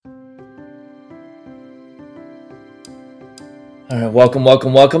All right,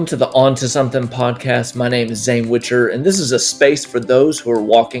 welcome to the On to Something podcast. My name is Zane Witcher, and this is a space for those who are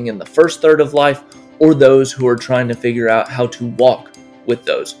walking in the first third of life or those who are trying to figure out how to walk with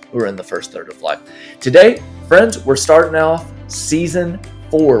those who are in the first third of life. Today, friends, we're starting off season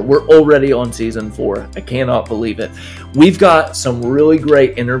 4. We're already on season 4. I cannot believe it. We've got some really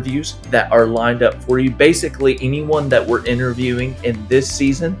great interviews that are lined up for you. Basically, anyone that we're interviewing in this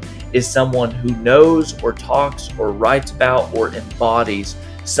season is someone who knows or talks or writes about or embodies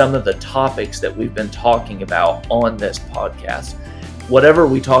some of the topics that we've been talking about on this podcast. Whatever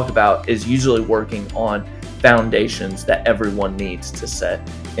we talk about is usually working on foundations that everyone needs to set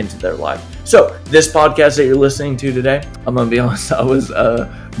into their life. So this podcast that you're listening to today, I'm going to be honest, I was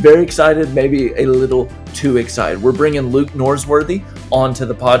very excited, maybe a little too excited. We're bringing Luke Norsworthy onto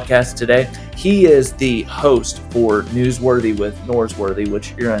the podcast today. He is the host for Newsworthy with Norsworthy,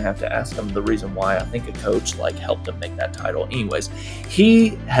 which you're going to have to ask him the reason why. I think a coach helped him make that title. Anyways, he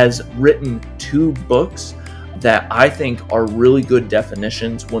has written 2 books that I think are really good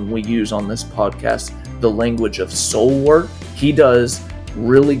definitions when we use on this podcast the language of soul work. He does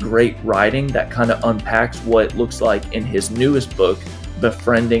really great writing that kind of unpacks what it looks like in his newest book,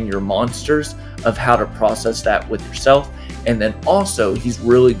 Befriending Your Monsters, of how to process that with yourself. And then also he's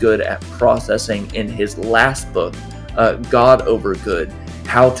really good at processing in his last book, God Over Good,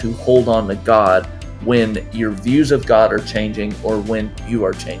 how to hold on to God when your views of God are changing or when you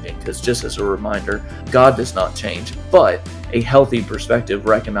are changing. Because just as a reminder, God does not change, but a healthy perspective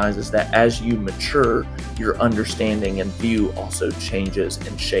recognizes that as you mature, your understanding and view also changes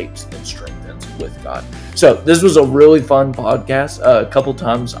and shapes and strengthens with God. So this was a really fun podcast. A couple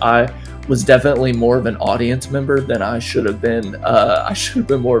times I was definitely more of an audience member than I should have been. I should have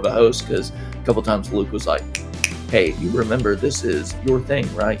been more of a host, because a couple times Luke was like, hey, you remember this is your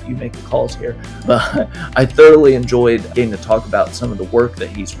thing, right? You make the calls here. But I thoroughly enjoyed getting to talk about some of the work that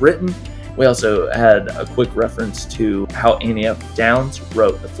he's written. We also had a quick reference to how Annie F. Downs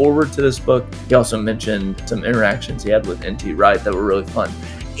wrote the foreword to this book. He also mentioned some interactions he had with N.T. Wright that were really fun.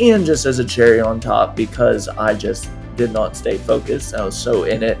 And just as a cherry on top, because I just did not stay focused, I was so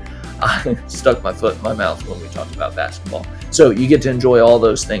in it, I stuck my foot in my mouth when we talked about basketball. So you get to enjoy all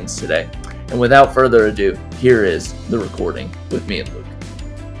those things today. And without further ado, here is the recording with me and Luke.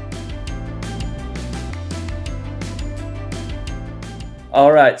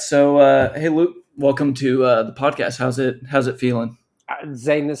 All right, so hey Luke, welcome to the podcast. How's it feeling?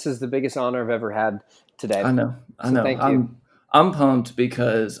 Zane, this is the biggest honor I've ever had today. I know. Thank you. I'm pumped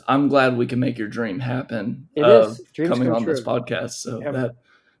because I'm glad we can make your dream happen. It is Dreams coming on true. this podcast. So Yep. that's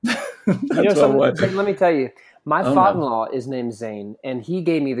Zane, let me tell you, my father-in-law is named Zane, and he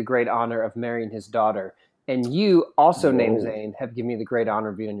gave me the great honor of marrying his daughter. And you, also named Zane, have given me the great honor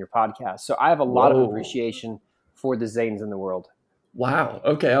of being on your podcast. So I have a lot of appreciation for the Zanes in the world. Wow.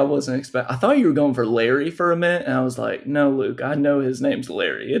 Okay, I wasn't expecting. I thought you were going for Larry for a minute, and I was like, "No, Luke. I know his name's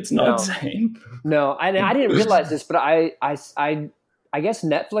Larry. It's not Zane." No, I didn't realize this, but I guess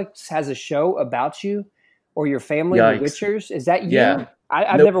Netflix has a show about you or your family, Yikes. The Witchers. Is that you? Yeah.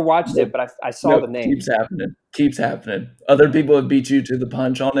 I've never watched it, but I saw the name. Keeps happening. Other people have beat you to the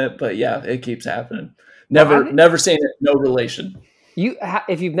punch on it, but yeah, it keeps happening. Never seen it. No relation.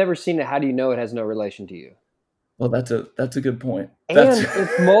 If you've never seen it, how do you know it has no relation to you? Well, that's a good point. And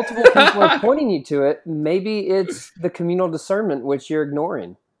if multiple people are pointing you to it, maybe it's the communal discernment which you're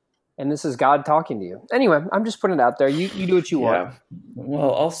ignoring, and this is God talking to you. Anyway, I'm just putting it out there. You do what you want.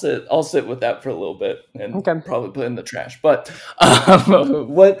 Well, I'll sit with that for a little bit and probably put it in the trash. But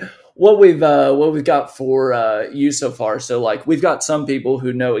what we've got for you so far? So we've got some people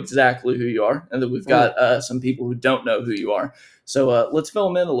who know exactly who you are, and then we've got some people who don't know who you are. So let's fill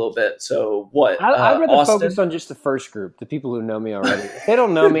them in a little bit. So what? I'd rather focus on just the first group, the people who know me already. If they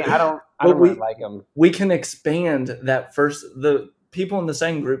don't know me, I don't really like them. We can expand that first. The people in the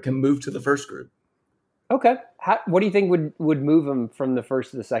second group can move to the first group. Okay. What do you think would move them from the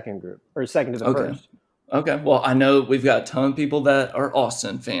first to the second group, or second to the first? Okay. Well, I know we've got a ton of people that are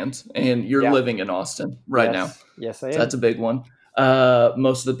Austin fans, and you're living in Austin now. Yes, I am. So that's a big one.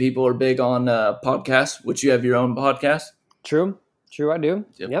 Most of the people are big on podcasts, which you have your own podcast. True, I do.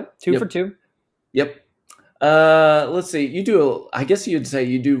 Yep. 2 for 2. Yep. Let's see. I guess you'd say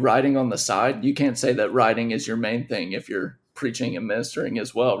you do writing on the side. You can't say that writing is your main thing if you're preaching and ministering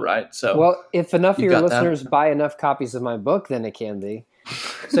as well, right? So, well, if enough of your listeners buy enough copies of my book, then it can be.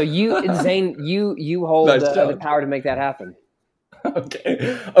 So Zane, you hold the power to make that happen.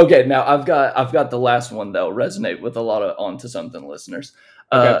 Okay. Now I've got the last one that'll resonate with a lot of On to Something listeners.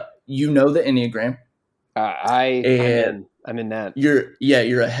 You know the Enneagram. I'm in that.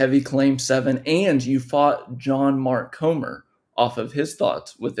 You're a heavy claim 7, and you fought John Mark Comer off of his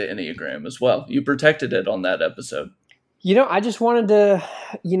thoughts with the Enneagram as well. You protected it on that episode. I just wanted to,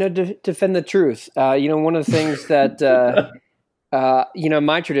 defend the truth. One of the things that,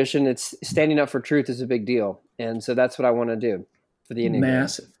 my tradition, it's standing up for truth is a big deal. And so that's what I want to do for the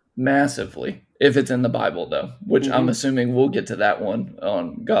Enneagram. Massively. If it's in the Bible, though, which I'm assuming we'll get to that one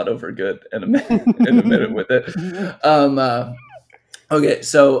on God Over Good in a minute with it. Okay,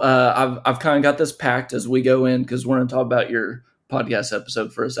 so I've kind of got this packed as we go in because we're going to talk about your podcast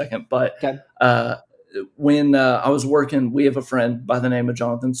episode for a second. But when I was working, we have a friend by the name of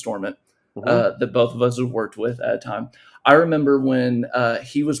Jonathan Storment that both of us have worked with at a time. I remember when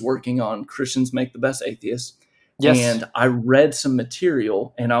he was working on Christians Make the Best Atheists. Yes. And I read some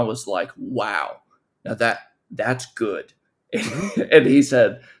material and I was like, wow, now that's good. And he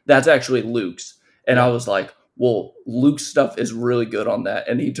said, that's actually Luke's. And I was like, well, Luke's stuff is really good on that.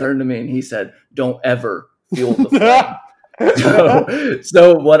 And he turned to me and he said, don't ever feel the flame.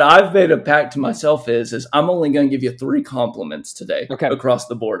 So what I've made a pact to myself is I'm only going to give you 3 compliments today across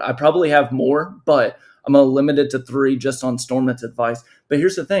the board. I probably have more, but I'm going to limit it to 3 just on Storment's advice. But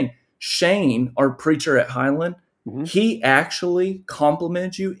here's the thing. Shane, our preacher at Highland, he actually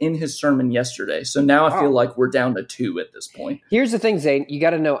complimented you in his sermon yesterday. So now I feel like we're down to 2 at this point. Here's the thing, Zane. You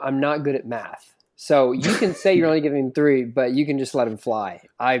got to know I'm not good at math. So you can say you're only giving him 3, but you can just let him fly.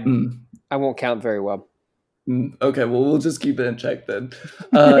 I won't count very well. Okay, well, we'll just keep it in check then.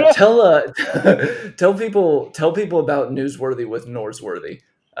 Tell people about Newsworthy with Norsworthy.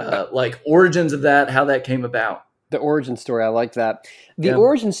 Like origins of that, how that came about. The origin story, I like that. The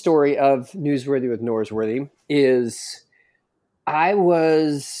origin story of Newsworthy with Norsworthy is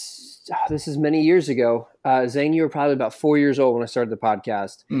this is many years ago. Zane, you were probably about 4 years old when I started the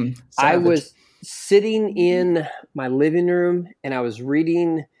podcast. I was sitting in my living room and I was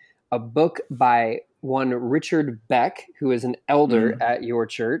reading a book by one Richard Beck, who is an elder at your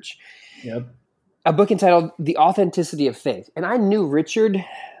church. Yep. A book entitled The Authenticity of Faith. And I knew Richard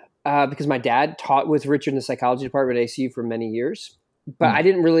because my dad taught with Richard in the psychology department at ACU for many years. But I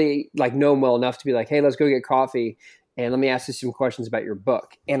didn't really know him well enough to be like, hey, let's go get coffee and let me ask you some questions about your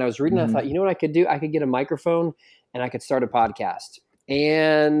book. And I was reading, I thought, you know what I could do? I could get a microphone and I could start a podcast.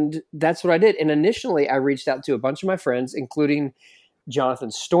 And that's what I did. And initially I reached out to a bunch of my friends, including Jonathan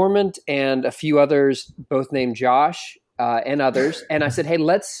Storment and a few others, both named Josh and others. And I said, hey,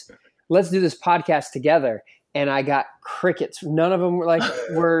 let's do this podcast together. And I got crickets. None of them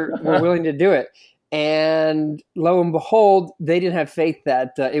were willing to do it. And lo and behold, they didn't have faith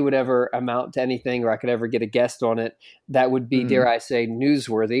that it would ever amount to anything, or I could ever get a guest on it that would be, dare I say,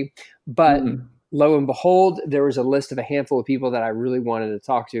 newsworthy. But lo and behold, there was a list of a handful of people that I really wanted to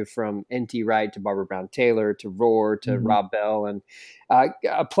talk to, from N.T. Wright to Barbara Brown Taylor to Rohr to Rob Bell and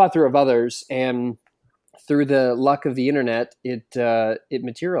a plethora of others. And through the luck of the internet, it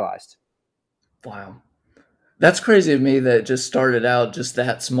materialized. Wow. That's crazy to me that it just started out just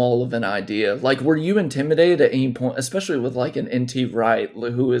that small of an idea. Like, were you intimidated at any point, especially with an N.T. Wright,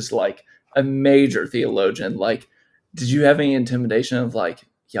 who is a major theologian? Did you have any intimidation of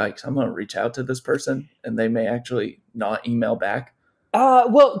yikes, I'm going to reach out to this person and they may actually not email back?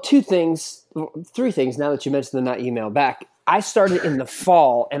 Well, 3 things now that you mentioned the not email back. I started in the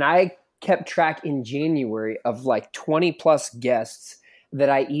fall and I kept track in January of 20 plus guests that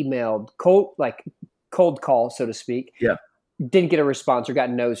I emailed cold call, so to speak. Yeah. Didn't get a response or got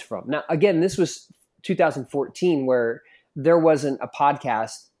no's from. Now, again, this was 2014 where there wasn't a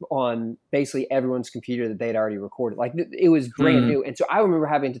podcast on basically everyone's computer that they'd already recorded. It was brand new. And so I remember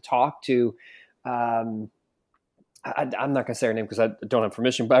having to talk to, I'm not going to say her name because I don't have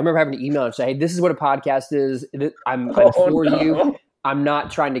permission, but I remember having to email and say, hey, this is what a podcast is. I'm for you. I'm not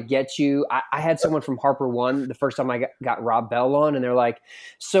trying to get you. I had someone from Harper One the first time I got Rob Bell on, and they're like,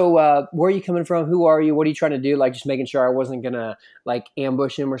 so where are you coming from? Who are you? What are you trying to do? Just making sure I wasn't going to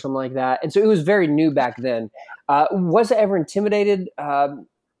ambush him or something like that. And so it was very new back then. Was I ever intimidated?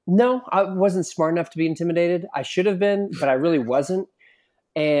 No, I wasn't smart enough to be intimidated. I should have been, but I really wasn't.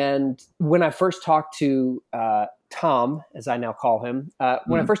 And when I first talked to Tom, as I now call him,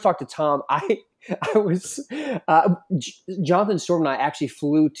 when I first talked to Tom, I was Jonathan Storm and I actually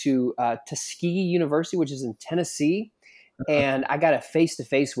flew to Tuskegee University, which is in Tennessee, and I got a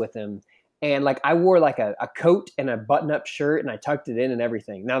face-to-face with him. And I wore a coat and a button-up shirt, and I tucked it in and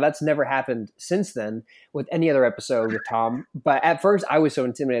everything. Now that's never happened since then with any other episode with Tom. But at first, I was so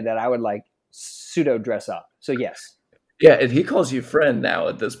intimidated that I would pseudo dress up. So yes, yeah, and he calls you friend now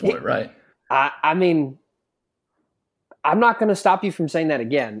at this point, right? I mean, I'm not going to stop you from saying that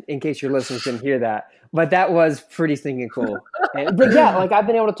again in case your listeners didn't hear that. But that was pretty stinking cool. But yeah, I've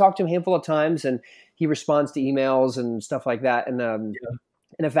been able to talk to him a handful of times, and he responds to emails and stuff like that. And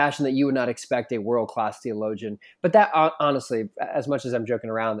in a fashion that you would not expect a world-class theologian. But that honestly, as much as I'm joking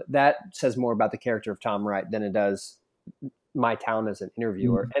around, that says more about the character of Tom Wright than it does my talent as an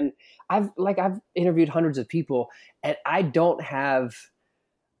interviewer. And I've interviewed hundreds of people, and I don't have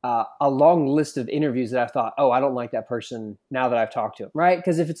a long list of interviews that I thought, oh, I don't like that person now that I've talked to him, right?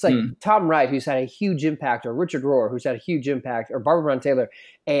 Because if it's like Tom Wright, who's had a huge impact, or Richard Rohr, who's had a huge impact, or Barbara Brown Taylor,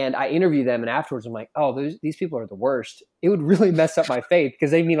 and I interview them, and afterwards I'm like, oh, these people are the worst, it would really mess up my faith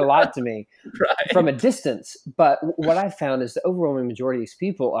because they mean a lot to me from a distance. But what I found is the overwhelming majority of these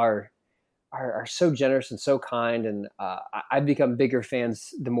people are so generous and so kind, and I've become bigger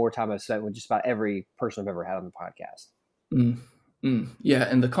fans the more time I've spent with just about every person I've ever had on the podcast. Yeah,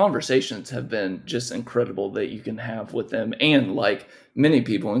 and the conversations have been just incredible that you can have with them. And like many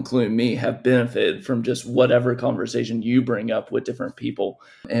people, including me, have benefited from just whatever conversation you bring up with different people.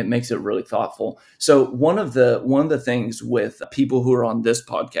 And it makes it really thoughtful. So one of the things with people who are on this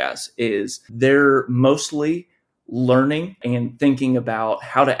podcast is they're mostly learning and thinking about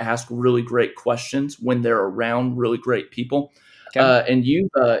how to ask really great questions when they're around really great people. Okay. And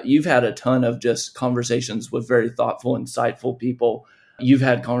you've had a ton of just conversations with very thoughtful, insightful people. You've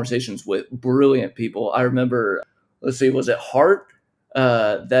had conversations with brilliant people. I remember, was it Hart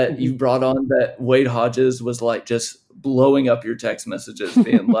that you brought on, that Wade Hodges was like just blowing up your text messages,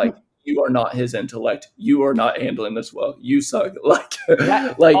 being like, you are not his intellect. You are not handling this well. You suck. All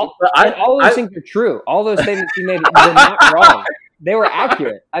those things are true. All those statements you made were not wrong. They were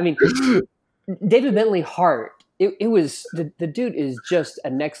accurate. I mean, David Bentley Hart, it was the dude is just a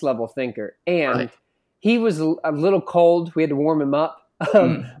next level thinker, and he was a little cold. We had to warm him up,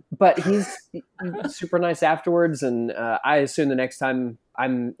 but he's super nice afterwards. And I assume the next time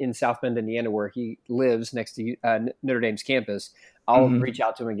I'm in South Bend, Indiana, where he lives next to Notre Dame's campus, I'll reach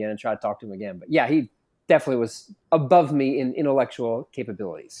out to him again and try to talk to him again. But yeah, he definitely was above me in intellectual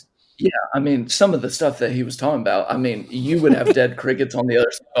capabilities. Yeah, I mean, some of the stuff that he was talking about, I mean, you would have dead crickets on the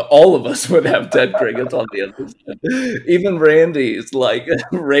other side. All of us would have dead crickets on the other side. Even Randy's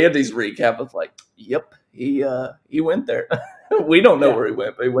recap of like, yep, he went there. We don't know where he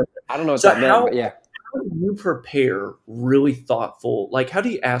went, but he went there. I don't know what that meant, but yeah. How do you prepare really thoughtful, like how do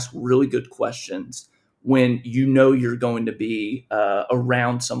you ask really good questions when you know you're going to be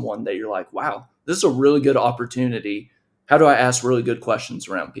around someone that you're like, wow, this is a really good opportunity. How do I ask really good questions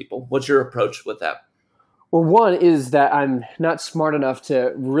around people? What's your approach with that? Well, one is that I'm not smart enough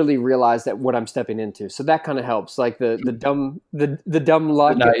to really realize that what I'm stepping into. So that kind of helps. Like the dumb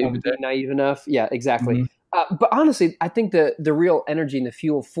luck, naive enough. Yeah, exactly. But honestly, I think the real energy and the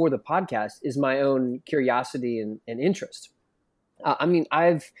fuel for the podcast is my own curiosity and interest. I mean,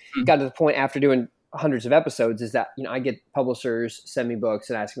 I've got to the point after doing hundreds of episodes is that, I get publishers send me books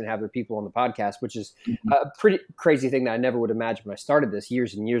and ask me to have their people on the podcast, which is a pretty crazy thing that I never would imagine when I started this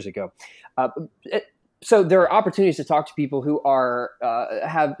years and years ago. So there are opportunities to talk to people who are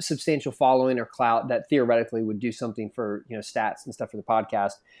have substantial following or clout that theoretically would do something for stats and stuff for the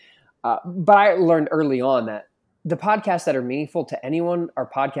podcast. But I learned early on that the podcasts that are meaningful to anyone are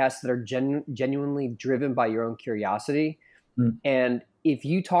podcasts that are genuinely driven by your own curiosity. And if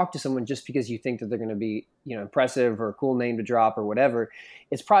you talk to someone just because you think that they're going to be, impressive or a cool name to drop or whatever,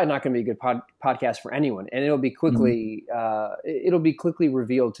 it's probably not going to be a good podcast for anyone. And it'll be quickly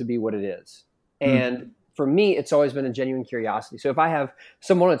revealed to be what it is. And for me, it's always been a genuine curiosity. So if I have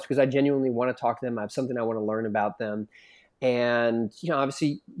someone, it's because I genuinely want to talk to them. I have something I want to learn about them. And,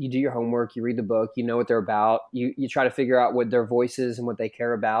 obviously you do your homework, you read the book, you know what they're about, you try to figure out what their voice is and what they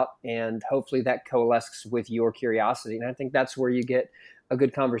care about. And hopefully that coalesces with your curiosity. And I think that's where you get a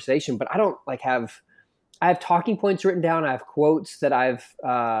good conversation. But I don't I have talking points written down. I have quotes that I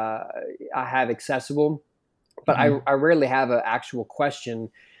have accessible, but I rarely have an actual question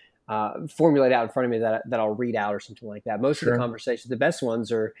formulated out in front of me that I'll read out or something like that. Most of the conversations, the best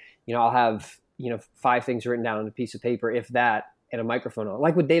ones are, I'll have 5 things written down on a piece of paper, if that, and a microphone on.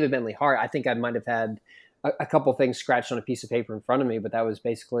 Like with David Bentley Hart, I think I might have had a couple things scratched on a piece of paper in front of me, but that was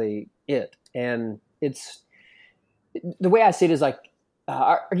basically it. And it's the way I see it is like,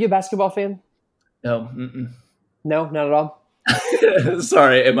 are you a basketball fan? No. No, not at all.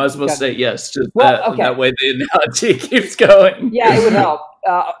 Sorry, am I supposed to say yes? Just that way the analogy keeps going. Yeah, it would help.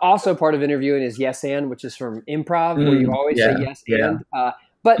 Also, part of interviewing is yes and, which is from improv, where you always say yes and.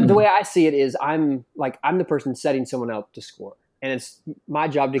 But the way I see it is I'm the person setting someone up to score. And it's my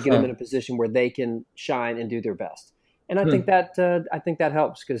job to get them in a position where they can shine and do their best. And I think that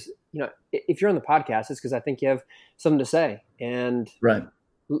helps because, if you're on the podcast, it's because I think you have something to say. And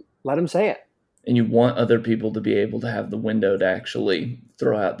let them say it. And you want other people to be able to have the window to actually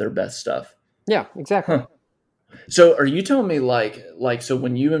throw out their best stuff. Yeah, exactly. Huh. So are you telling me so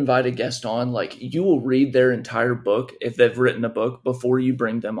when you invite a guest on, like you will read their entire book if they've written a book before you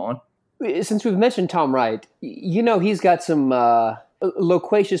bring them on? Since we've mentioned Tom Wright, he's got some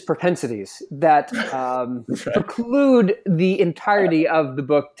loquacious propensities that Right. preclude the entirety of the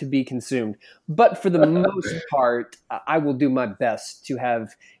book to be consumed. But for the most part, I will do my best to have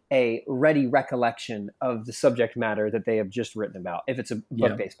a ready recollection of the subject matter that they have just written about, if it's a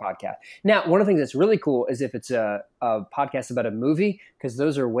book-based podcast. Now, one of the things that's really cool is if it's a podcast about a movie, because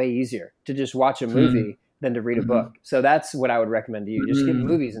those are way easier to just watch a movie than to read a book. So that's what I would recommend to you. Just get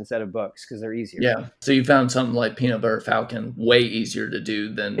movies instead of books because they're easier. Yeah. So you found something like Peanut Butter Falcon way easier to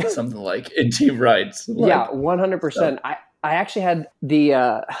do than something like N.T. Wright's. Yeah, 100%. I actually had the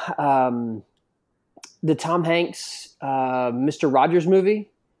Tom Hanks Mr. Rogers movie.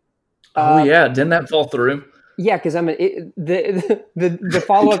 Didn't that fall through? Yeah, because the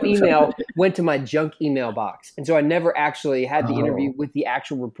follow-up email went to my junk email box, and so I never actually had the interview with the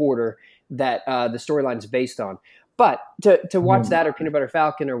actual reporter that the storyline is based on. But to watch that or Peanut Butter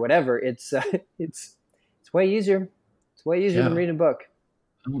Falcon or whatever, it's way easier. It's way easier than reading a book.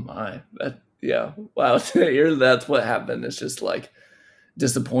 Oh my, wow. That's what happened. It's just like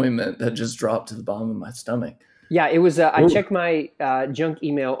disappointment that just dropped to the bottom of my stomach. Yeah, it was. I checked my junk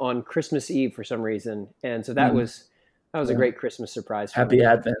email on Christmas Eve for some reason, and so that was a great Christmas surprise. Happy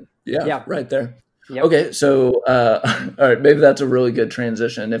Advent. Yeah, right there. Yep. Okay, so all right, maybe that's a really good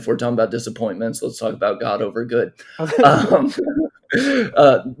transition. If we're talking about disappointments, let's talk about God Over Good. The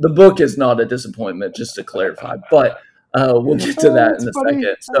book is not a disappointment, just to clarify, but we'll get to that in a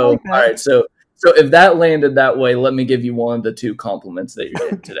second. So, all right, so if that landed that way, let me give you one of the two compliments that you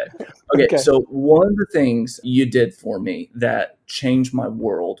did today. Okay, so one of the things you did for me that changed my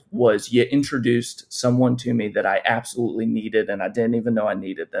world was you introduced someone to me that I absolutely needed, and I didn't even know I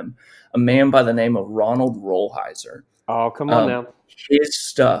needed them. A man by the name of Ronald Rolheiser. Oh, come on now. His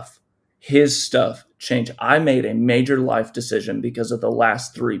stuff changed. I made a major life decision because of the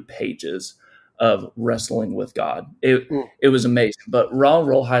last 3 pages of Wrestling with God. It was amazing. But Ron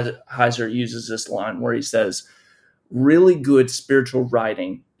Rolheiser uses this line where he says, really good spiritual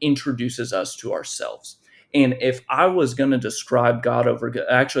writing introduces us to ourselves. And if I was going to describe God Over Good,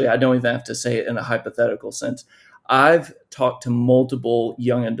 actually, I don't even have to say it in a hypothetical sense. I've talked to multiple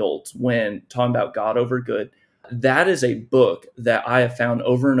young adults when talking about God Over Good. That is a book that I have found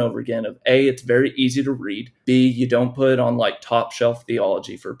over and over again of A, it's very easy to read. B, you don't put it on like top shelf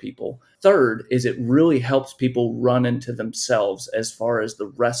theology for people. Third is it really helps people run into themselves as far as the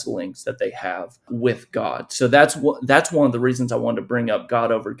wrestlings that they have with God. So that's one of the reasons I wanted to bring up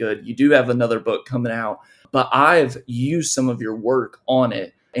God Over Good. You do have another book coming out, but I've used some of your work on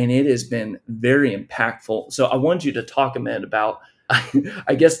it, and it has been very impactful. So I wanted you to talk a minute about,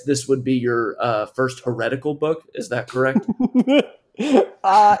 I guess this would be your first heretical book. Is that correct?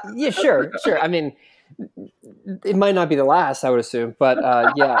 Yeah, sure. I mean, it might not be the last, I would assume, but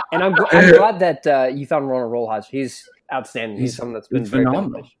yeah. And I'm glad that you found Ronald Rolheiser. He's outstanding. He's someone that's been very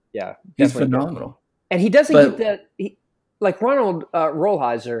phenomenal. Yeah, he's phenomenal. Good. And he doesn't get that. Like Ronald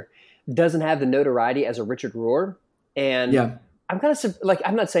Rolheiser doesn't have the notoriety as a Richard Rohr, and yeah. I'm kind of like,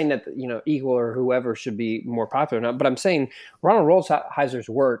 I'm not saying that, Eagle or whoever should be more popular or not, but I'm saying Ronald Rolheiser's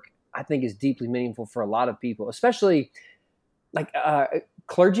work, I think, is deeply meaningful for a lot of people, especially like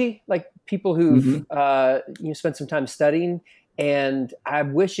clergy, like people who've spent some time studying. And I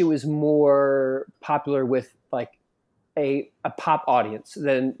wish it was more popular with like a pop audience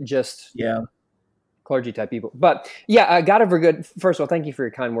than just clergy type people. But yeah, God Over Good. First of all, thank you for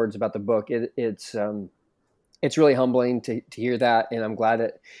your kind words about the book. It's really humbling to hear that, and I'm glad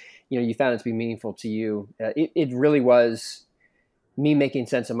that you found it to be meaningful to you. It really was me making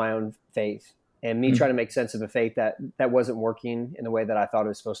sense of my own faith and me trying to make sense of a faith that wasn't working in the way that I thought it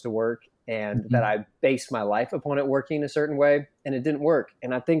was supposed to work, and that I based my life upon it working a certain way, and it didn't work.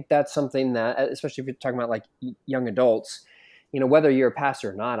 And I think that's something that, especially if you're talking about like young adults, whether you're a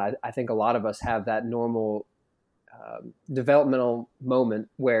pastor or not, I think a lot of us have that normal developmental moment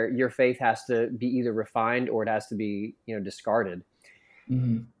where your faith has to be either refined or it has to be, discarded.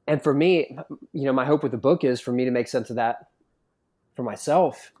 And for me, my hope with the book is for me to make sense of that for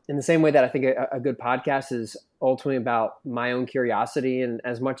myself in the same way that I think a good podcast is ultimately about my own curiosity. And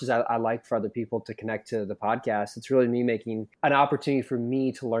as much as I like for other people to connect to the podcast, it's really me making an opportunity for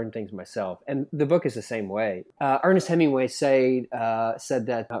me to learn things myself. And the book is the same way. Ernest Hemingway said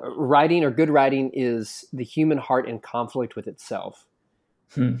that writing or good writing is the human heart in conflict with itself.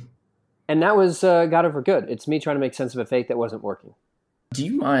 And that was God Over Good. It's me trying to make sense of a faith that wasn't working. Do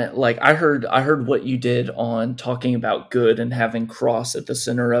you mind, like, I heard what you did on talking about good and having cross at the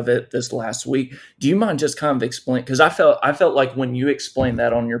center of it this last week. Do you mind just kind of explain? Because I felt like when you explained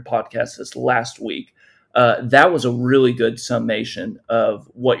that on your podcast this last week, that was a really good summation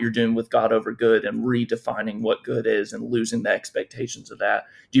of what you're doing with God over good and redefining what good is and losing the expectations of that.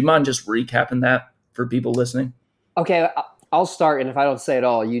 Do you mind just recapping that for people listening? Okay, I'll start, and if I don't say it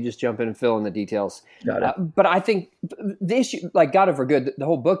all, you just jump in and fill in the details. Got it. But I think the issue, like God over good, the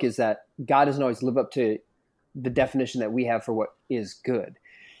whole book is that God doesn't always live up to the definition that we have for what is good.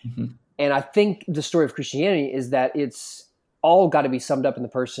 Mm-hmm. And I think the story of Christianity is that it's all got to be summed up in the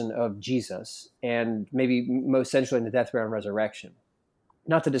person of Jesus, and maybe most essentially in the death, burial, and resurrection.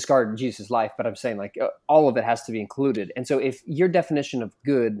 Not to discard Jesus' life, but I'm saying like all of it has to be included. And so if your definition of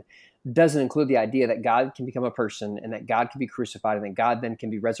good doesn't include the idea that God can become a person and that God can be crucified and that God then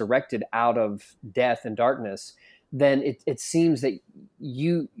can be resurrected out of death and darkness, then it seems that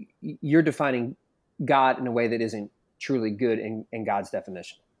you're defining God in a way that isn't truly good in God's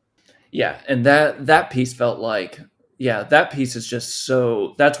definition. Yeah, and that piece felt like, that piece is just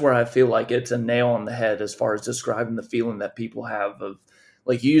so, that's where I feel like it's a nail on the head as far as describing the feeling that people have of,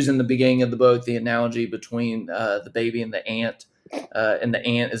 like you use in the beginning of the book, the analogy between the baby and the ant. And the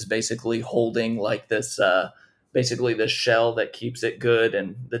ant is basically holding like this, basically this shell that keeps it good.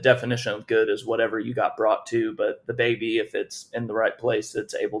 And the definition of good is whatever you got brought to. But the baby, if it's in the right place,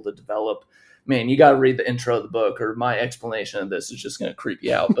 it's able to develop. Man, you got to read the intro of the book, or my explanation of this is just going to creep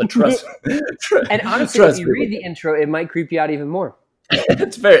you out. But trust me. And honestly, if you read the intro, it might creep you out even more.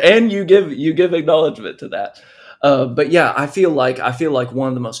 It's fair, and you give acknowledgement to that. But yeah, I feel like one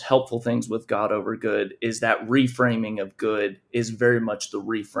of the most helpful things with God over good is that reframing of good is very much the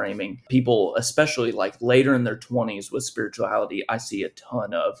reframing. People, especially like later in their 20s with spirituality, I see a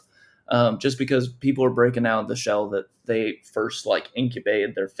ton of, just because people are breaking out of the shell that they first like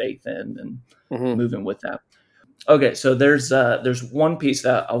incubated their faith in and moving with that. Okay, so there's one piece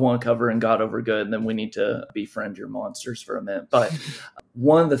that I want to cover in God over good, and then we need to befriend your monsters for a minute. But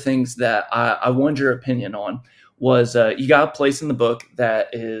one of the things that I wanted your opinion on was you got a place in the book that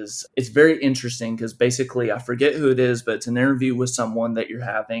it's very interesting because basically I forget who it is, but it's an interview with someone that you're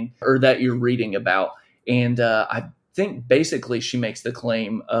having or that you're reading about. And I think basically she makes the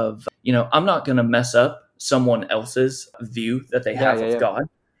claim of, I'm not going to mess up someone else's view that they have of God.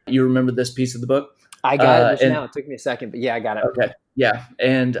 You remember this piece of the book? I got it just now. It took me a second, but yeah, I got it. Okay. Yeah.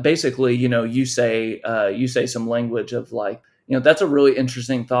 And basically, you say some language of like, that's a really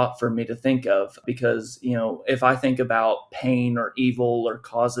interesting thought for me to think of because, if I think about pain or evil or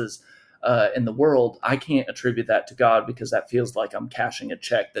causes in the world, I can't attribute that to God because that feels like I'm cashing a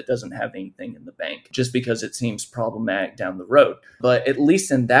check that doesn't have anything in the bank just because it seems problematic down the road. But at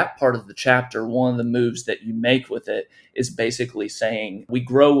least in that part of the chapter, one of the moves that you make with it is basically saying we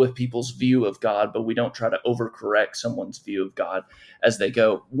grow with people's view of God, but we don't try to overcorrect someone's view of God as they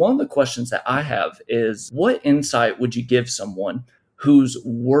go. One of the questions that I have is what insight would you give someone who's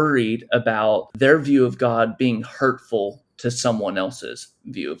worried about their view of God being hurtful to someone else's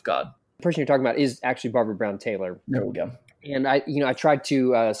view of God? The person you're talking about is actually Barbara Brown Taylor. There we go. And I tried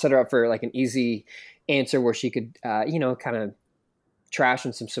to set her up for like an easy answer where she could, kind of trash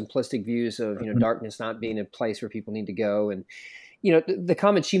on some simplistic views of, darkness not being a place where people need to go. And, the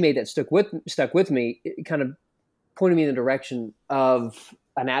comment she made that stuck with me, it kind of pointed me in the direction of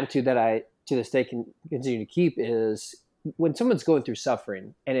an attitude that I, to this day, can continue to keep is when someone's going through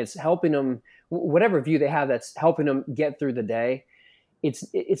suffering and it's helping them, whatever view they have that's helping them get through the day,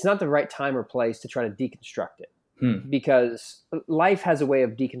 it's not the right time or place to try to deconstruct it because life has a way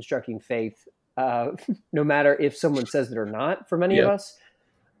of deconstructing faith, no matter if someone says it or not for many of us.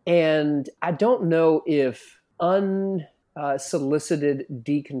 And I don't know if unsolicited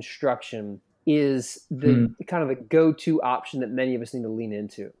deconstruction is the kind of a go-to option that many of us need to lean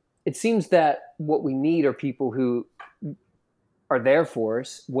into. It seems that what we need are people who are there for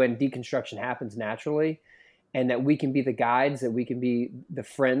us when deconstruction happens naturally, and that we can be the guides, that we can be the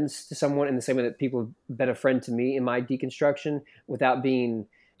friends to someone in the same way that people have been a friend to me in my deconstruction without being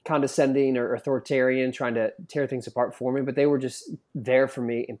condescending or authoritarian, trying to tear things apart for me. But they were just there for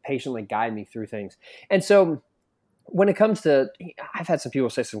me and patiently guide me through things. And so when it comes to, I've had some people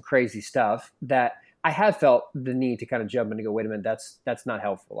say some crazy stuff that I have felt the need to kind of jump in and go, wait a minute, that's not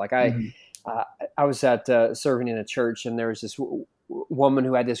helpful. Like I was at serving in a church, and there was this woman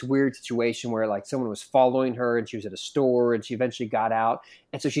who had this weird situation where like someone was following her, and she was at a store, and she eventually got out.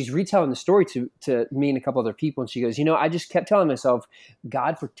 And so she's retelling the story to me and a couple other people. And she goes, I just kept telling myself,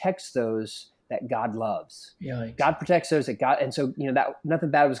 God protects those that God loves. Yikes. God protects those that God. And so, that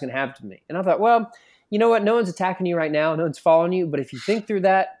nothing bad was going to happen to me. And I thought, well, you know what? No one's attacking you right now. No one's following you. But if you think through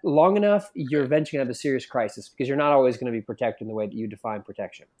that long enough, you're eventually going to have a serious crisis because you're not always going to be protected in the way that you define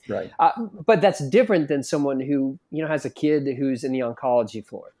protection. Right. But that's different than someone who, has a kid who's in the oncology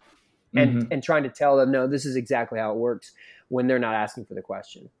floor and trying to tell them, no, this is exactly how it works when they're not asking for the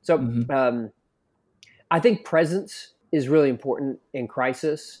question. So I think presence is really important in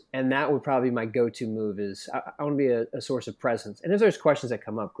crisis. And that would probably be my go-to move is I want to be a source of presence. And if there's questions that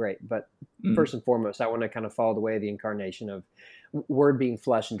come up, great. But first and foremost, I want to kind of follow the way of the incarnation of word being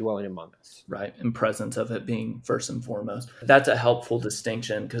flesh and dwelling among us. Right. And presence of it being first and foremost. That's a helpful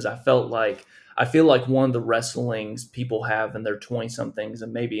distinction because I feel like one of the wrestlings people have in their 20-somethings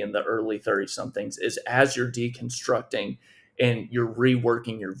and maybe in the early 30-somethings is as you're deconstructing and you're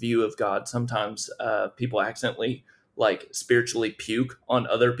reworking your view of God, sometimes people accidentally like spiritually puke on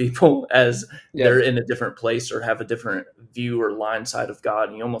other people as they're in a different place or have a different view or line side of God.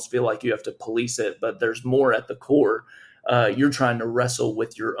 And you almost feel like you have to police it, but there's more at the core. You're trying to wrestle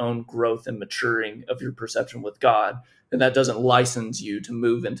with your own growth and maturing of your perception with God. And that doesn't license you to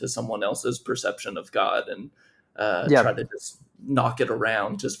move into someone else's perception of God and try to just knock it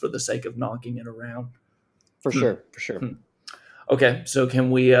around just for the sake of knocking it around. For sure. Okay. So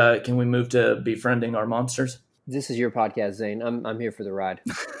can we move to befriending our monsters? This is your podcast, Zane. I'm here for the ride.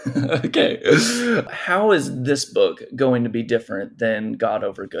 Okay. How is this book going to be different than God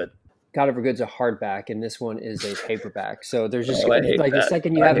Over Good? God Over Good's a hardback, and this one is a paperback. So there's just the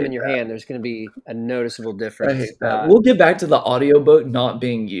second you have them in your hand, there's going to be a noticeable difference. I hate that. We'll get back to the audiobook not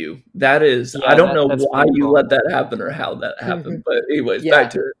being you. That is, I don't know why you let that happen or how that happened. But anyways,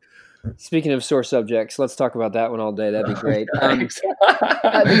 back to it. Speaking of sore subjects, let's talk about that one all day. That'd be great.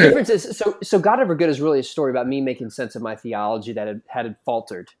 The difference is, so God Over Good is really a story about me making sense of my theology that had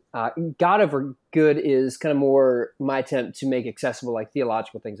faltered. God Over Good is kind of more my attempt to make accessible like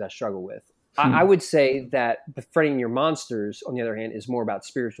theological things I struggle with. I would say that Befriending Your Monsters, on the other hand, is more about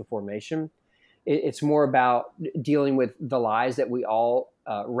spiritual formation. It's more about dealing with the lies that we all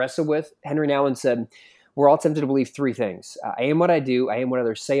wrestle with. Henry Nouwen said, we're all tempted to believe three things. I am what I do, I am what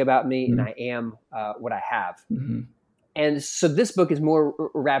others say about me, and I am what I have. And so this book is more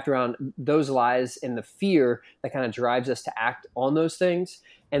wrapped around those lies and the fear that kind of drives us to act on those things,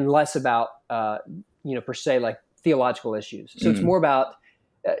 and less about, per se, like theological issues. So it's more about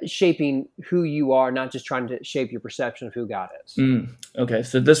shaping who you are, not just trying to shape your perception of who God is. Okay,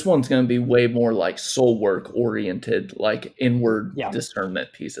 so this one's going to be way more like soul work oriented, like inward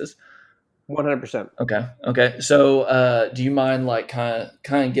discernment pieces. 100%. Okay. So, do you mind like kind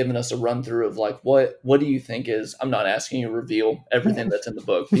of giving us a run through of like what do you think is? I'm not asking you to reveal everything that's in the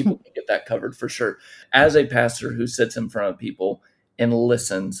book. People can get that covered for sure. As a pastor who sits in front of people and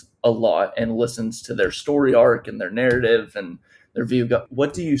listens a lot and listens to their story arc and their narrative and their view of God,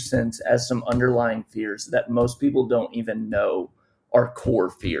 what do you sense as some underlying fears that most people don't even know are core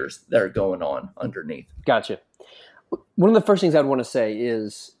fears that are going on underneath? Gotcha. One of the first things I'd want to say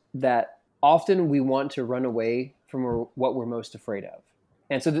is that often we want to run away from what we're most afraid of.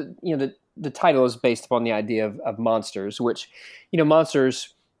 And so the title is based upon the idea of monsters, which,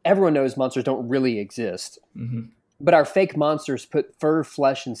 monsters, everyone knows monsters don't really exist. But our fake monsters put fur,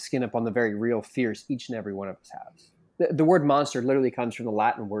 flesh, and skin up on the very real fears each and every one of us has. The word monster literally comes from the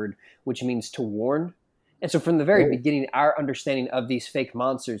Latin word, which means to warn. And so from the very beginning, our understanding of these fake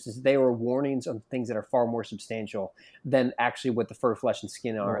monsters is they were warnings on things that are far more substantial than actually what the fur, flesh, and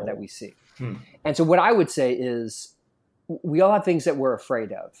skin are that we see. And so what I would say is we all have things that we're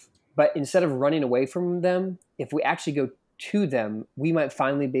afraid of, but instead of running away from them, if we actually go to them, we might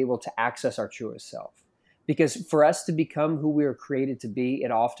finally be able to access our truest self. Because for us to become who we were created to be,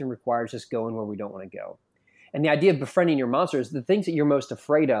 it often requires us going where we don't want to go. And the idea of befriending your monsters, the things that you're most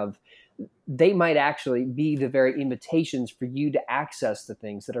afraid of, they might actually be the very invitations for you to access the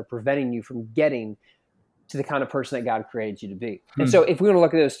things that are preventing you from getting to the kind of person that God created you to be. And so if we want to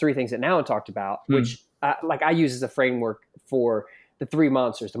look at those three things that Nouwen talked about, which I use as a framework for the three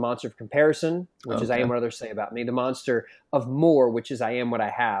monsters: the monster of comparison, which is I am what others say about me; the monster of more, which is I am what I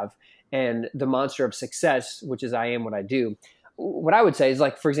have; and the monster of success, which is I am what I do. What I would say is,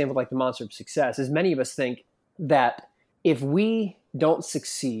 like, for example, like the monster of success is many of us think that if we don't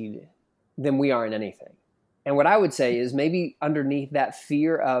succeed, then we aren't anything. And what I would say is maybe underneath that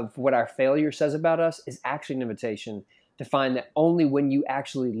fear of what our failure says about us is actually an invitation to find that only when you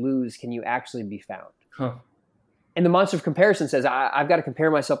actually lose can you actually be found. And the monster of comparison says, I've got to compare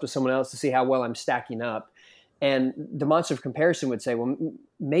myself to someone else to see how well I'm stacking up. And the monster of comparison would say, well,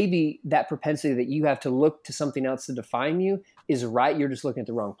 maybe that propensity that you have to look to something else to define you is right. You're just looking at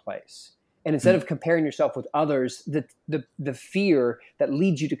the wrong place. And instead of comparing yourself with others, the fear that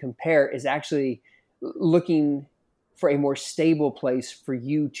leads you to compare is actually looking for a more stable place for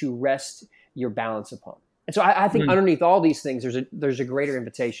you to rest your balance upon. And so I think underneath all these things, there's a greater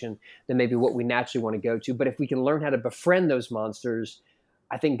invitation than maybe what we naturally want to go to. But if we can learn how to befriend those monsters,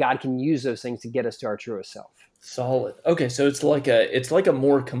 I think God can use those things to get us to our truest self. Solid. Okay, so it's like a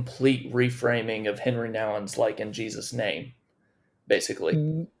more complete reframing of Henry Nouwen's like in Jesus' name,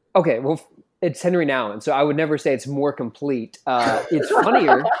 basically. Okay, well, it's Henry Nouwen, so I would never say it's more complete. It's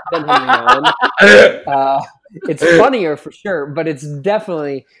funnier than Henry Nouwen. It's funnier for sure, but it's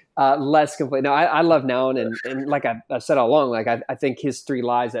definitely less complete. Now, I love Nouwen, and like I've said all along, like I think his 3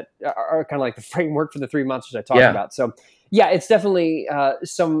 lies that are kind of like the framework for the 3 monsters I talked about. So, yeah, it's definitely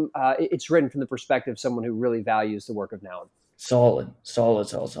it's written from the perspective of someone who really values the work of Nouwen. Solid.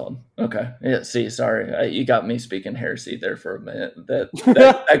 Okay. Yeah. See, sorry, you got me speaking heresy there for a minute.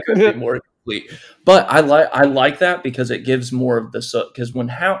 That could be more complete, but I like that because it gives more of the because when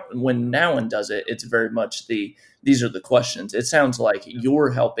Nouwen does it, it's very much these are the questions. It sounds like you're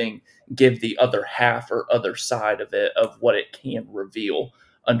helping give the other half or other side of it of what it can reveal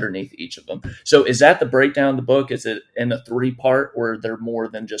underneath each of them. So is that the breakdown of the book? Is it in a 3-part, or are there more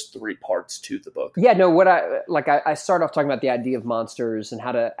than just 3 parts to the book? Yeah, no, I start off talking about the idea of monsters and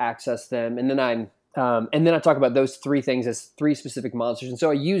how to access them. And then I talk about those 3 things as 3 specific monsters. And so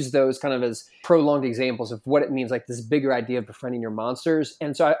I use those kind of as prolonged examples of what it means, like this bigger idea of befriending your monsters.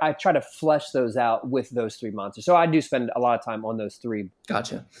 And so I try to flesh those out with those 3 monsters. So I do spend a lot of time on those 3.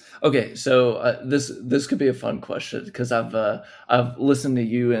 Gotcha. Okay, so this could be a fun question because I've listened to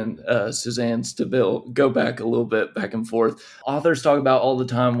you and Suzanne Stabile go back a little bit back and forth. Authors talk about all the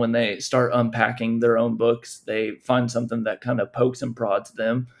time when they start unpacking their own books, they find something that kind of pokes and prods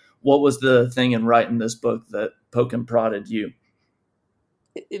them. What was the thing in writing this book that poke and prodded you?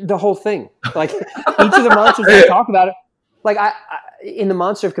 The whole thing. Like each of the monsters I talk about it. Like I in the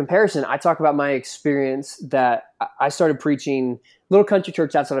Monster of Comparison, I talk about my experience that I started preaching little country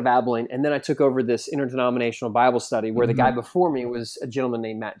church outside of Abilene, and then I took over this interdenominational Bible study where the guy before me was a gentleman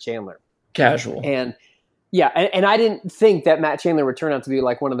named Matt Chandler. Casual. And yeah, and I didn't think that Matt Chandler would turn out to be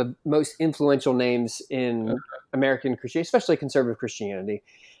like one of the most influential names in American Christianity, especially conservative Christianity.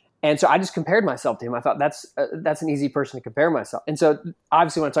 And so I just compared myself to him. I thought that's an easy person to compare myself. And so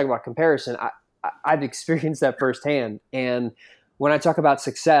obviously when I talk about comparison, I've experienced that firsthand. And when I talk about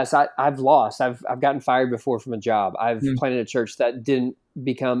success, I've lost. I've gotten fired before from a job. I've planted a church that didn't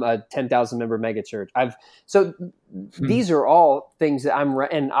become a 10,000 member mega church. These are all things that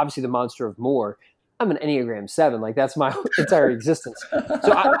and obviously the monster of more. I'm an Enneagram 7. Like that's my entire existence.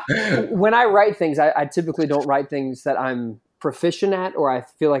 So when I write things, I typically don't write things that I'm proficient at, or I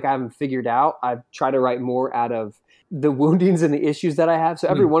feel like I haven't figured out. I try to write more out of the woundings and the issues that I have. So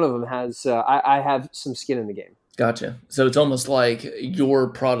every one of them has, I have some skin in the game. Gotcha. So it's almost like your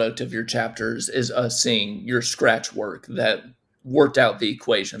product of your chapters is us seeing your scratch work that worked out the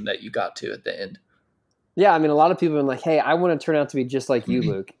equation that you got to at the end. Yeah. I mean, a lot of people are like, hey, I want to turn out to be just like you,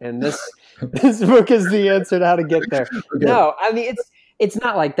 Luke. And this book is the answer to how to get there. Okay. No, I mean, it's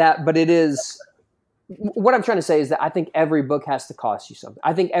not like that, but it is. What I'm trying to say is that I think every book has to cost you something.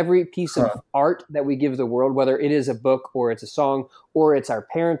 I think every piece of art that we give the world, whether it is a book or it's a song or it's our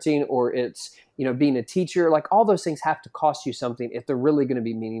parenting or it's, being a teacher, like all those things have to cost you something if they're really going to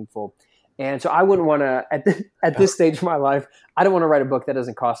be meaningful. And so I wouldn't want to, at this stage of my life, I don't want to write a book that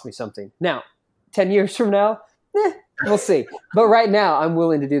doesn't cost me something. Now, 10 years from now, we'll see. But right now, I'm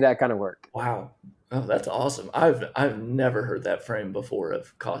willing to do that kind of work. Wow. Oh, that's awesome. I've never heard that frame before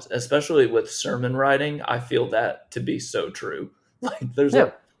of cost, especially with sermon writing. I feel that to be so true. Like there's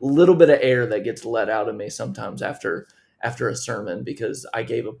a little bit of air that gets let out of me sometimes after a sermon because I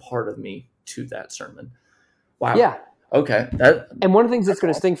gave a part of me to that sermon. Wow. Yeah. Okay. And one of the things that's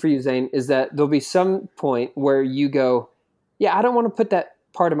going to sting for you, Zane, is that there'll be some point where you go, yeah, I don't want to put that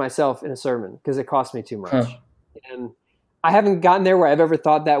part of myself in a sermon because it costs me too much. And I haven't gotten there where I've ever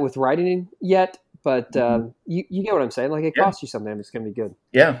thought that with writing yet. But you get what I'm saying? Like it costs you something, it's going to be good.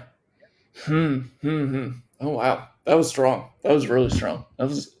 Yeah. Oh, wow. That was strong. That was really strong. That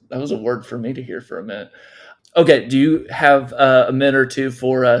was a word for me to hear for a minute. Okay. Do you have a minute or two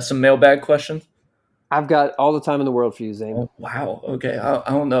for some mailbag questions? I've got all the time in the world for you, Zane. Oh, wow. Okay.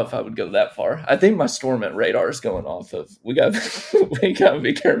 I don't know if I would go that far. I think my Stormont radar is going off of, we got to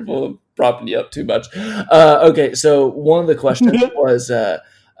be careful of propping you up too much. Okay. So one of the questions was,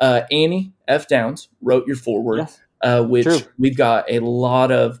 Annie F. Downs wrote your foreword, which we've got a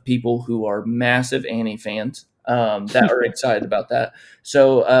lot of people who are massive Annie fans that are excited about that.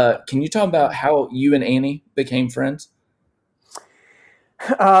 So can you talk about how you and Annie became friends?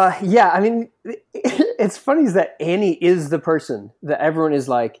 Yeah, I mean, it's funny is that Annie is the person that everyone is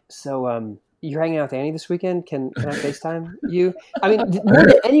like, so you're hanging out with Annie this weekend. Can I FaceTime you? I mean, more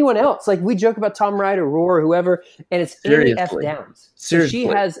than anyone else. Like, we joke about Tom Wright or Roar or whoever, and it's Annie F. Downs. So she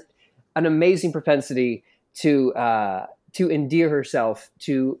has an amazing propensity to endear herself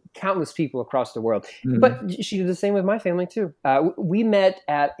to countless people across the world. Mm-hmm. But she did the same with my family too. We met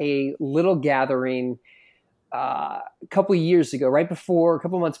at a little gathering a couple of years ago, a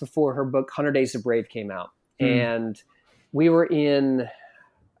couple months before her book 100 Days of Brave came out. And we were in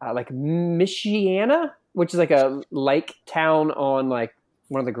like Michiana, which is like a lake town on like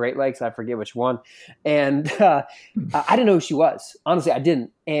one of the Great Lakes. I forget which one. And I didn't know who she was. Honestly, I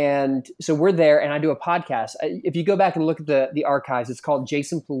didn't. And so we're there and I do a podcast. If you go back and look at the archives, it's called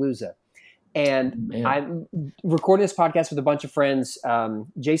Jason Palooza. And I'm recording this podcast with a bunch of friends,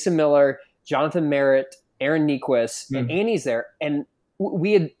 Jason Miller, Jonathan Merritt, Aaron Niequist, and Annie's there. And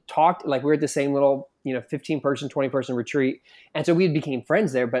we had talked, like we were at the same little, 15-person, 20-person retreat. And so we became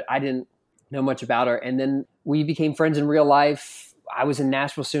friends there, but I didn't know much about her. And then we became friends in real life. I was in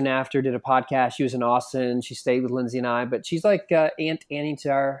Nashville soon after, did a podcast. She was in Austin. She stayed with Lindsay and I, but she's like Aunt Annie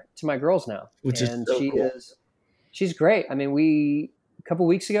to my girls now. Which is so cool. She's great. I mean, a couple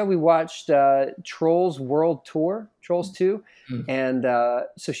weeks ago, we watched Trolls World Tour, Trolls 2. And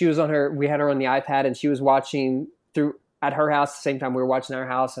so she was we had her on the iPad and she was watching at her house at the same time we were watching our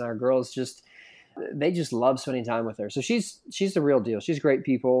house, and our girls they just love spending time with her. So she's the real deal. She's great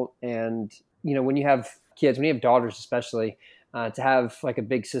people. And, when you have kids, when you have daughters, especially, to have like a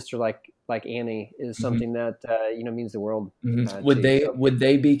big sister like Annie is something that, means the world. Would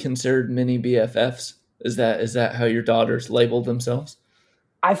they be considered mini BFFs? Is that how your daughters label themselves?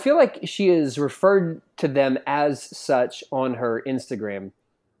 I feel like she is referred to them as such on her Instagram.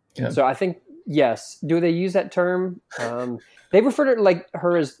 Yeah. So I think, yes. Do they use that term? They refer to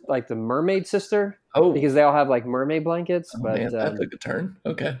her as like the mermaid sister. Oh, because they all have like mermaid blankets. Oh, man, that took a turn.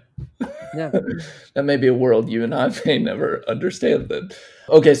 Okay. Yeah. That may be a world you and I may never understand then.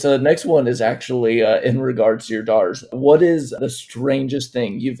 Okay, so the next one is actually in regards to your daughters. What is the strangest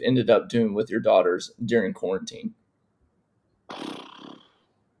thing you've ended up doing with your daughters during quarantine?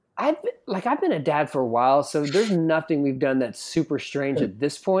 I've been a dad for a while, so there's nothing we've done that's super strange at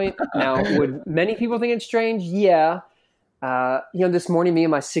this point. Now, would many people think it's strange? Yeah. This morning, me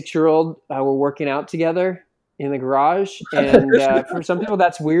and my 6-year-old were working out together in the garage, and for some people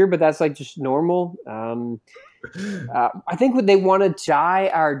that's weird, but that's like just normal. I think they want to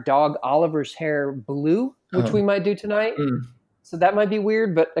dye our dog Oliver's hair blue, which we might do tonight. So that might be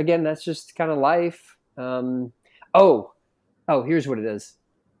weird, but again, that's just kind of life. Here's what it is.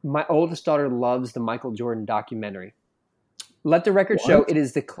 My oldest daughter loves the Michael Jordan documentary. Let the record show it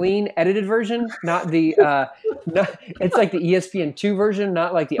is the clean edited version, not the it's like the ESPN2 version,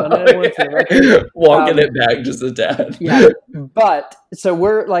 not like the unedited one for the record. Walking it back just a dad. Yeah. But so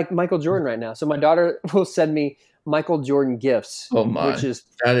we're like Michael Jordan right now. So my daughter will send me Michael Jordan gifts. Oh my. Which is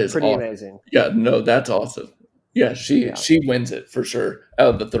pretty awesome. Amazing. Yeah, no, that's awesome. Yeah, she wins it for sure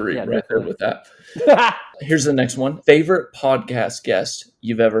out of the three there with that. Here's the next one. Favorite podcast guest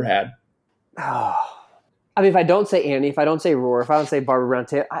you've ever had? Oh. I mean, if I don't say Annie, if I don't say Roar, if I don't say Barbara Brown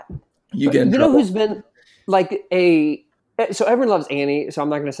Taylor, you know who's been like so everyone loves Annie, so I'm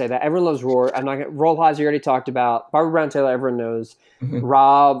not going to say that. Everyone loves Roar. I'm not going to. Rolheiser already talked about. Barbara Brown Taylor, everyone knows.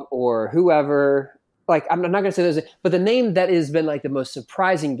 Rob or whoever. Like, I'm not going to say those, but the name that has been like the most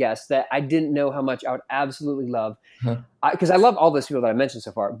surprising guest that I didn't know how much I would absolutely love, because I love all those people that I mentioned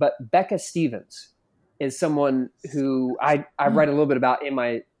so far. But Becca Stevens is someone who I write a little bit about in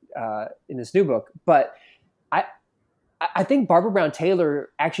my in this new book, but. I think Barbara Brown Taylor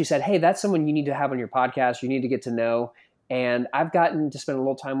actually said, "Hey, that's someone you need to have on your podcast. You need to get to know." And I've gotten to spend a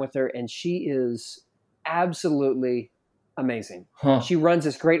little time with her, and she is absolutely amazing. She runs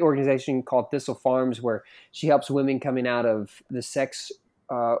this great organization called Thistle Farms, where she helps women coming out of the sex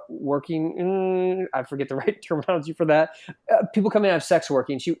working. I forget the right terminology for that. People coming out of sex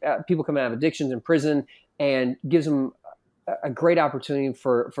working. People coming out of addictions in prison, and gives them a great opportunity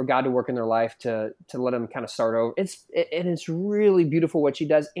for God to work in their life to let them kind of start over. It's really beautiful what she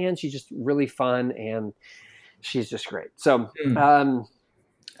does, and she's just really fun, and she's just great. So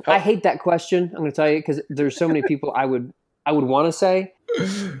I hate that question. I'm going to tell you, because there's so many people I would want to say,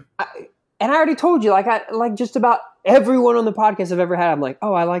 and I already told you, like just about everyone on the podcast I've ever had. I'm like,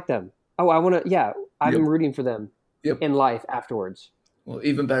 oh, I like them. Oh, I want to. Yeah, I'm rooting for them in life afterwards. Well,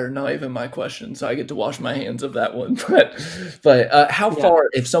 even better, not even my question, so I get to wash my hands of that one. But how far,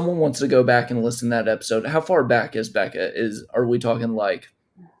 if someone wants to go back and listen to that episode, how far back is Becca? Are we talking like,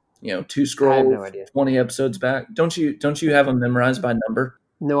 2 scrolls, I have no idea. 20 episodes back? Don't you have them memorized by number?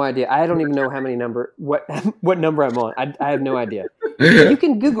 No idea. I don't even know what number I'm on. I have no idea. You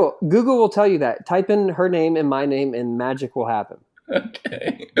can Google. Google will tell you that. Type in her name and my name, and magic will happen.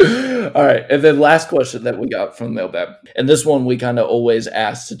 Okay. All right. And then last question that we got from Mailbag. And this one we kind of always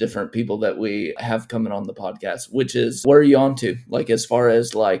ask to different people that we have coming on the podcast, which is, where are you on to? Like, as far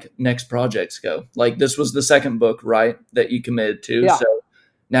as like next projects go? Like, this was the second book, right, that you committed to. Yeah. So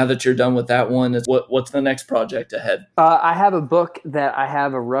now that you're done with that one, what's the next project ahead? I have a book that I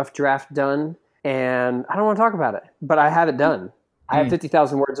have a rough draft done, and I don't want to talk about it, but I have it done. I have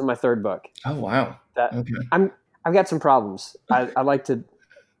 50,000 words in my third book. Oh, wow. Okay. I've got some problems. I like to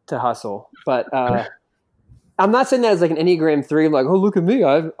hustle, but I'm not saying that as like an Enneagram 3. Like, oh, look at me!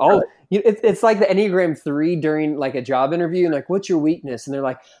 It's like the Enneagram 3 during like a job interview, and like, what's your weakness? And they're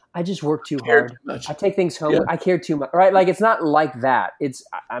like, I just work too hard. I take things home. Yeah. I care too much. Right? Like, it's not like that.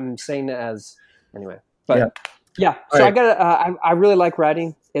 I'm saying it as anyway. But yeah. So right. I really like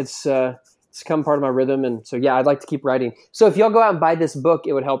writing. It's become part of my rhythm, and so yeah, I'd like to keep writing. So if y'all go out and buy this book,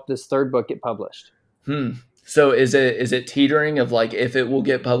 it would help this third book get published. So is it teetering of like if it will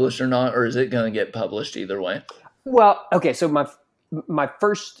get published or not, or is it going to get published either way? Well, okay. So my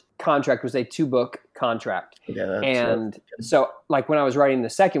first contract was a 2-book contract. Yeah, and so like when I was writing the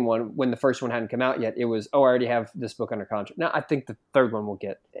second one, when the first one hadn't come out yet, it was, I already have this book under contract. Now I think the third one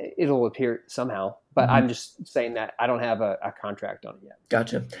it'll appear somehow, but I'm just saying that I don't have a contract on it yet.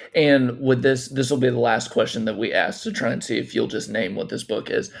 Gotcha. And with this will be the last question that we asked to try and see if you'll just name what this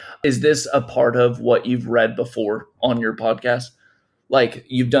book is. Is this a part of what you've read before on your podcast? Like,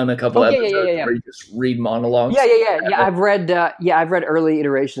 you've done a couple episodes where you just read monologues? Yeah. I've read early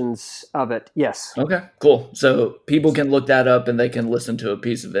iterations of it. Yes. Okay, cool. So people can look that up and they can listen to a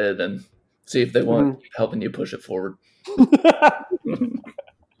piece of it and see if they want to keep helping you push it forward.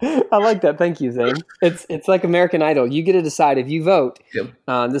 I like that. Thank you, Zane. It's like American Idol. You get to decide if you vote.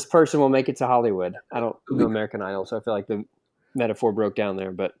 Yep. This person will make it to Hollywood. I don't know American Idol, so I feel like the metaphor broke down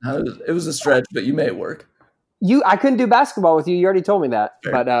there. But it was a stretch, but you made it work. I couldn't do basketball with you. You already told me that.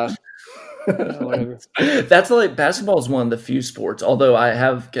 Right. But whatever. That's like, basketball is one of the few sports. Although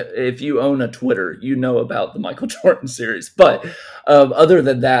if you own a Twitter, you know about the Michael Jordan series. But other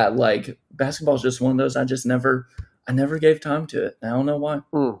than that, like, basketball is just one of those. I never gave time to it. I don't know why.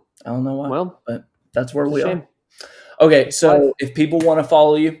 I don't know why. Well, but that's where we are. Okay, so if people want to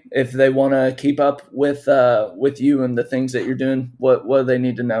follow you, if they want to keep up with you and the things that you're doing, what do they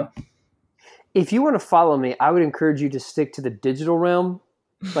need to know? If you want to follow me, I would encourage you to stick to the digital realm,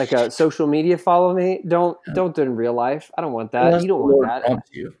 like a social media. Follow me. Don't do it in real life. I don't want that. Unless you don't want that.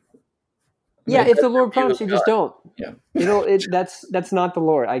 If the Lord prompts you, just don't. Yeah. That's not the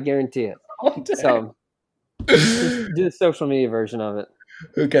Lord. I guarantee it. So just do the social media version of it.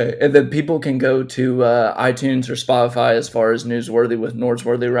 Okay, and then people can go to iTunes or Spotify as far as Newsworthy with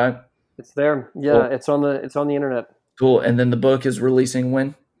Nordsworthy, right? It's there. Yeah, cool. It's on the internet. Cool. And then the book is releasing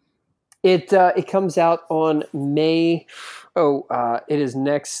when? It comes out on May. It is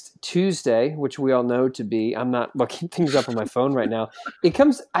next Tuesday, which we all know to be. I'm not looking things up on my phone right now. I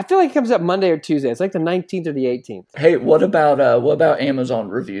feel like it comes out Monday or Tuesday. It's like the 19th or the 18th. Hey, what about Amazon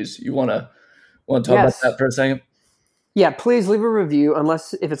reviews? You want to talk about that for a second? Yeah, please leave a review.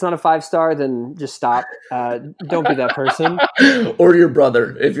 If it's not a 5-star, then just stop. Don't be that person. Or your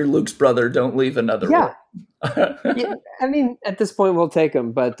brother. If you're Luke's brother, don't leave another one. Yeah, I mean, at this point, we'll take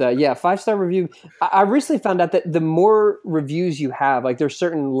them. But 5-star review. I recently found out that the more reviews you have, like there's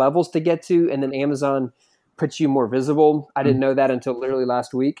certain levels to get to, and then Amazon puts you more visible. I didn't know that until literally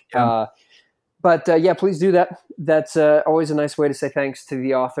last week. Yeah. But please do that. That's always a nice way to say thanks to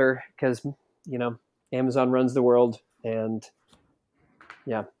the author because, Amazon runs the world. And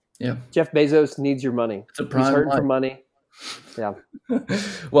Jeff Bezos needs your money. He's hurting for money. Yeah.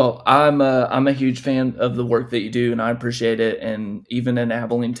 Well, I'm a huge fan of the work that you do, and I appreciate it. And even in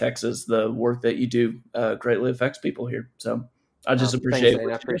Abilene, Texas, the work that you do greatly affects people here. So I just appreciate it.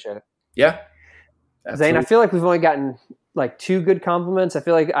 I appreciate it. Yeah. Absolutely. Zane, I feel like we've only gotten like 2 good compliments. I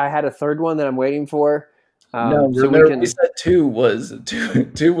feel like I had a third one that I'm waiting for. We said 2 was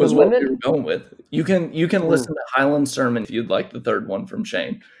what we were going with. You can listen to Highland Sermon if you'd like the third one from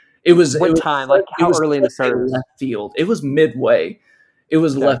Shane. It was time? Like how early in the service? Left field. It was midway. It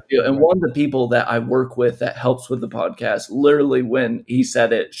was left field. And one of the people that I work with that helps with the podcast, literally when he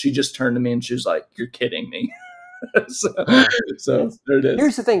said it, she just turned to me and she was like, "You're kidding me." so there it is.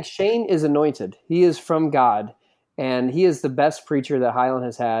 Here's the thing: Shane is anointed. He is from God, and he is the best preacher that Highland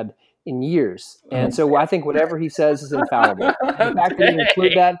has had in years. And so I think whatever he says is infallible. The fact that you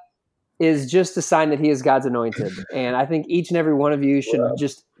include that is just a sign that he is God's anointed. And I think each and every one of you should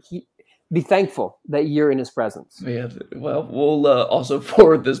be thankful that you're in his presence. Yeah. Well, we'll also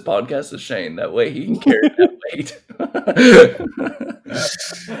forward this podcast to Shane. That way he can carry that weight.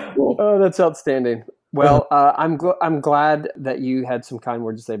 Oh, that's outstanding. Well, I'm glad that you had some kind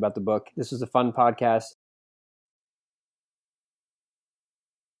words to say about the book. This was a fun podcast.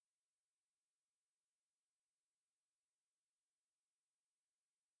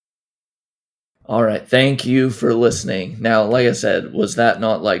 All right. Thank you for listening. Now, like I said, was that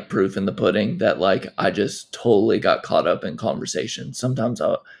not like proof in the pudding that like I just totally got caught up in conversation? Sometimes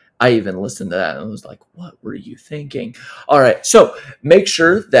I even listened to that and was like, what were you thinking? All right. So make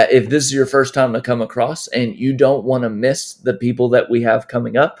sure that if this is your first time to come across and you don't want to miss the people that we have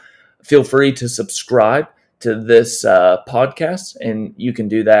coming up, feel free to subscribe to this podcast, and you can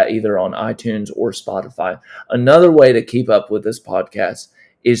do that either on iTunes or Spotify. Another way to keep up with this podcast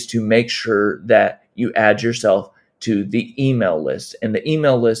is to make sure that you add yourself to the email list. And the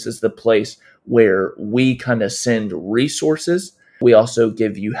email list is the place where we kind of send resources. We also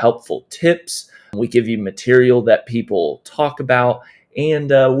give you helpful tips. We give you material that people talk about.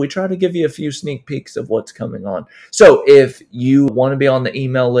 And we try to give you a few sneak peeks of what's coming on. So if you want to be on the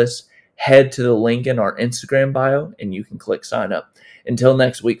email list, head to the link in our Instagram bio and you can click sign up. Until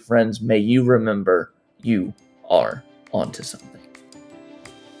next week, friends, may you remember you are onto something.